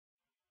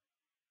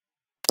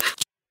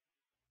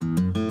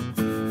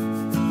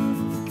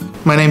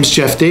My name is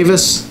Jeff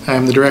Davis.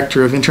 I'm the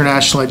Director of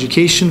International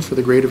Education for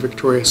the Greater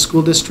Victoria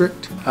School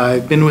District.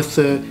 I've been with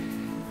the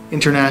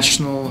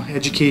International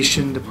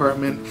Education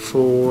Department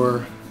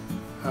for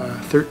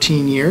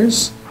 13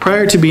 years.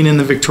 Prior to being in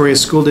the Victoria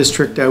School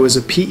District, I was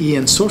a PE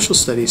and social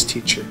studies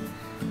teacher.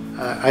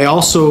 I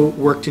also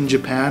worked in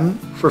Japan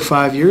for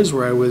 5 years,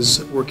 where I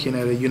was working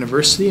at a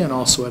university and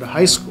also at a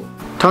high school.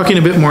 Talking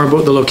a bit more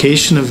about the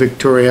location of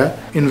Victoria.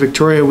 In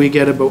Victoria, we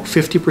get about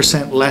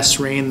 50% less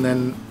rain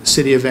than the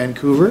city of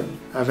Vancouver.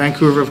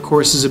 Vancouver, of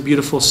course, is a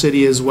beautiful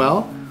city as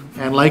well.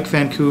 And like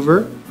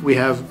Vancouver, we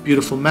have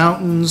beautiful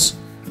mountains.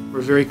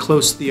 We're very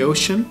close to the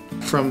ocean.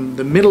 From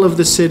the middle of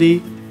the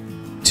city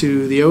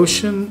to the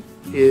ocean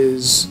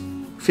is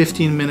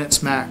 15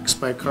 minutes max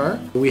by car.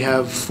 We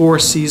have 4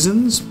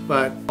 seasons,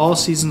 but all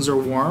seasons are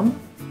warm.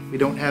 We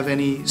don't have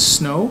any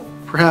snow,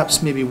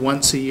 perhaps maybe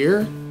once a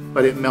year,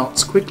 but it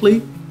melts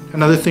quickly.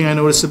 Another thing I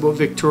notice about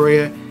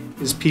Victoria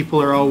is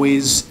people are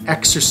always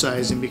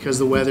exercising because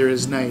the weather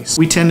is nice.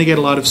 We tend to get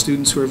a lot of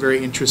students who are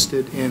very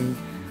interested in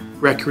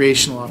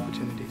recreational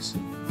opportunities.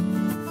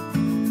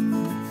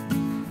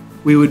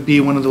 We would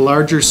be one of the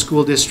larger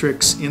school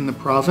districts in the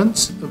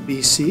province of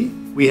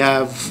BC. We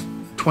have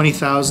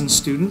 20,000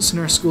 students in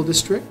our school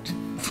district,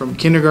 from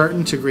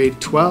kindergarten to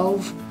grade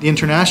 12. The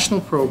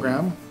international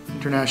program,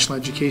 International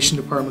Education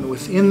Department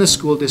within the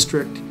school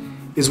district,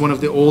 is one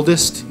of the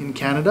oldest in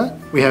Canada.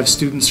 We have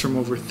students from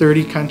over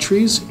 30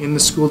 countries in the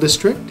school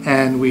district,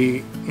 and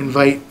we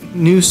invite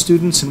new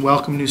students and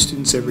welcome new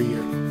students every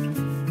year.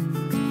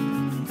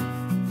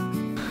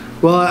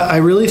 Well, I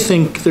really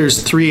think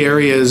there's 3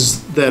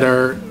 areas that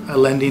are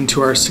lending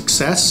to our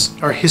success.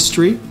 Our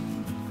history.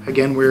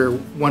 Again, we're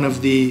one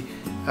of the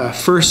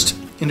first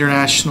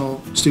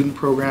international student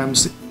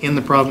programs in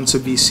the province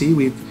of BC.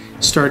 We've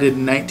started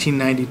in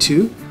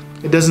 1992.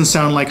 It doesn't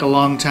sound like a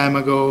long time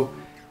ago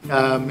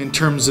in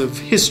terms of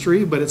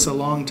history, but it's a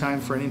long time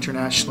for an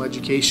international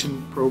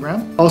education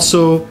program.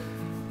 Also,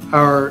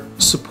 our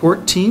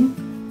support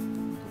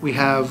team. We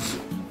have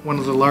one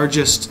of the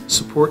largest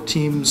support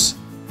teams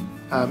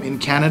in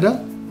Canada,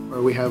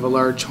 where we have a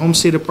large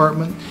homestay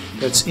department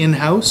that's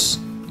in-house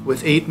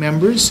with 8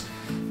 members.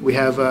 We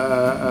have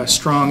a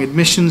strong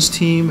admissions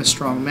team, a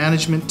strong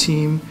management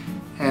team,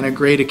 and a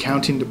great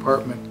accounting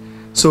department.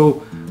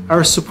 So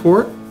our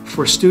support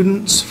for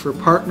students, for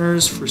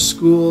partners, for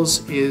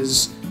schools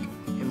is,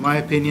 in my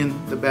opinion,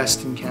 the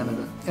best in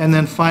Canada. And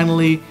then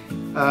finally,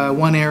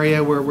 one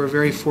area where we're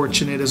very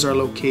fortunate is our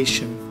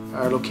location.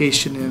 Our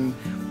location in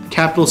the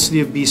capital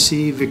city of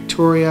BC,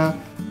 Victoria.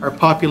 Our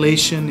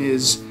population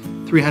is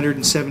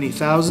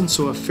 370,000,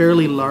 so a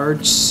fairly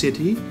large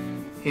city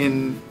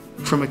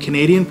from a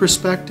Canadian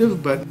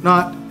perspective, but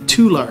not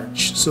too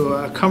large. So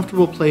a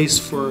comfortable place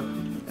for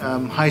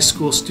high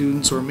school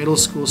students or middle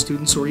school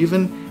students or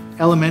even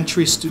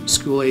elementary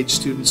school age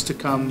students to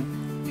come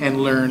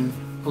and learn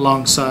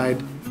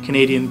alongside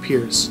Canadian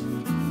peers.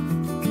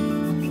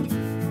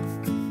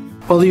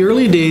 Well, the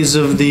early days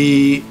of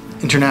the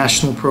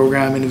international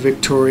program in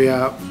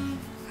Victoria,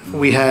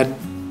 we had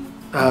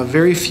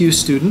very few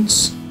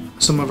students.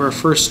 Some of our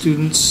first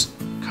students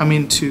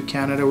coming to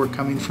Canada were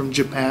coming from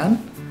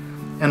Japan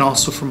and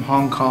also from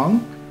Hong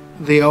Kong.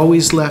 They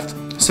always left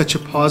such a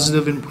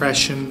positive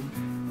impression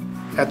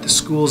at the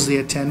schools they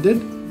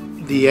attended.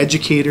 The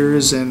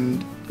educators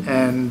and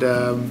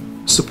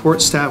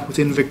support staff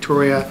within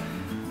Victoria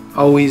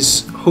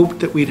always hoped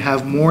that we'd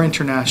have more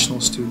international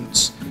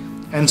students.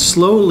 And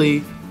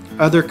slowly,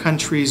 other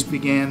countries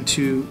began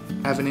to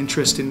have an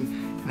interest in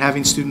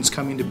having students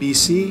coming to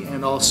BC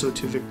and also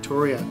to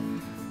Victoria.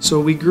 So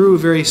we grew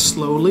very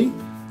slowly,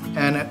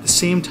 and at the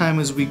same time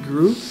as we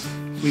grew,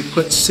 we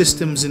put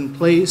systems in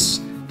place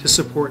to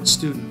support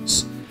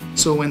students.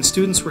 So when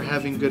students were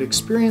having good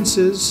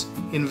experiences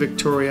in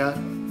Victoria,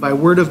 by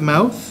word of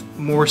mouth,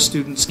 more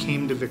students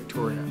came to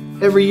Victoria.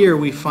 Every year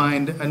we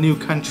find a new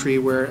country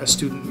where a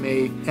student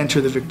may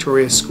enter the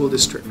Victoria School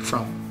District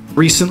from.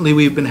 Recently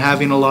we've been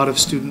having a lot of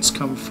students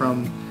come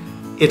from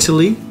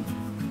Italy,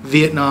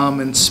 Vietnam,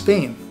 and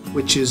Spain,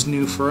 which is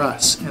new for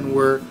us, and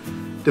we're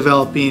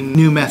developing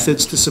new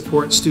methods to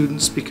support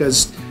students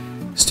because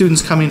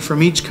students coming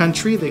from each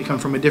country, they come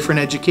from a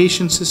different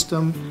education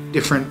system,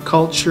 different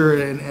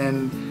culture,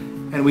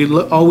 and we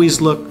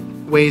always look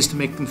ways to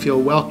make them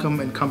feel welcome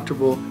and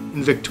comfortable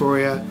in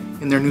Victoria,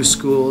 in their new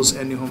schools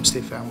and new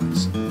homestay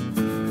families.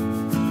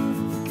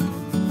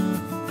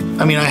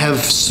 I mean, I have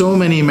so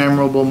many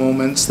memorable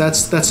moments.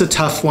 That's a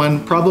tough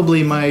one.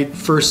 Probably my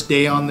first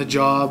day on the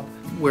job,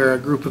 where a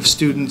group of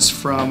students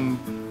from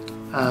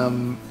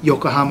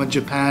Yokohama,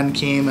 Japan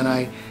came, and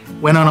I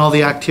went on all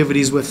the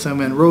activities with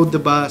them and rode the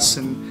bus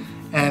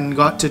and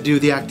got to do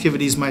the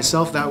activities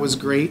myself. That was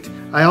great.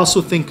 I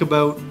also think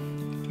about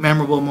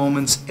memorable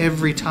moments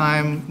every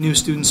time new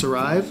students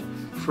arrive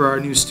for our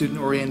new student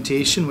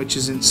orientation, which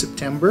is in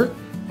September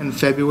and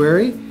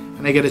February,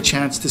 and I get a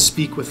chance to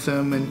speak with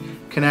them and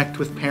connect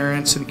with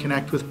parents and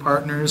connect with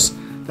partners.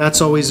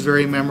 That's always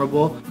very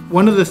memorable.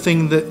 One of the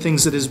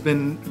things that has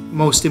been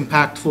most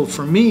impactful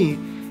for me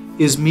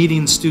is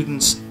meeting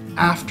students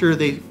after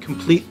they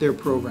complete their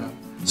program.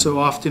 So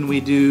often we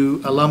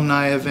do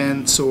alumni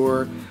events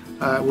or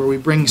where we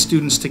bring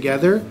students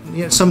together,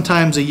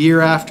 sometimes a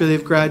year after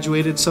they've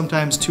graduated,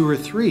 sometimes 2 or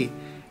 3,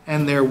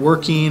 and they're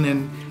working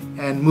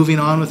and moving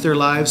on with their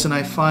lives. And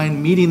I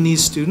find meeting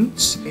these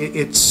students,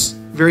 it's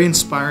very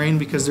inspiring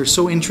because they're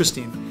so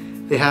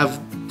interesting. They have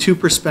 2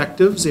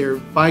 perspectives. They're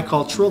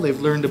bicultural. They've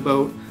learned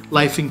about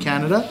life in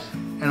Canada,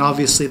 and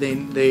obviously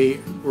they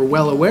were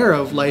well aware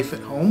of life at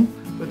home,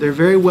 but they're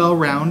very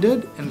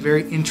well-rounded and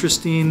very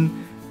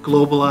interesting,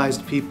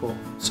 globalized people.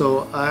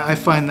 So I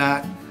find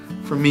that,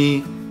 for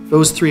me,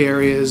 those 3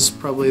 areas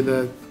probably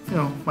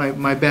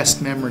my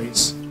best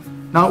memories.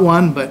 Not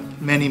one, but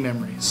many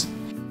memories.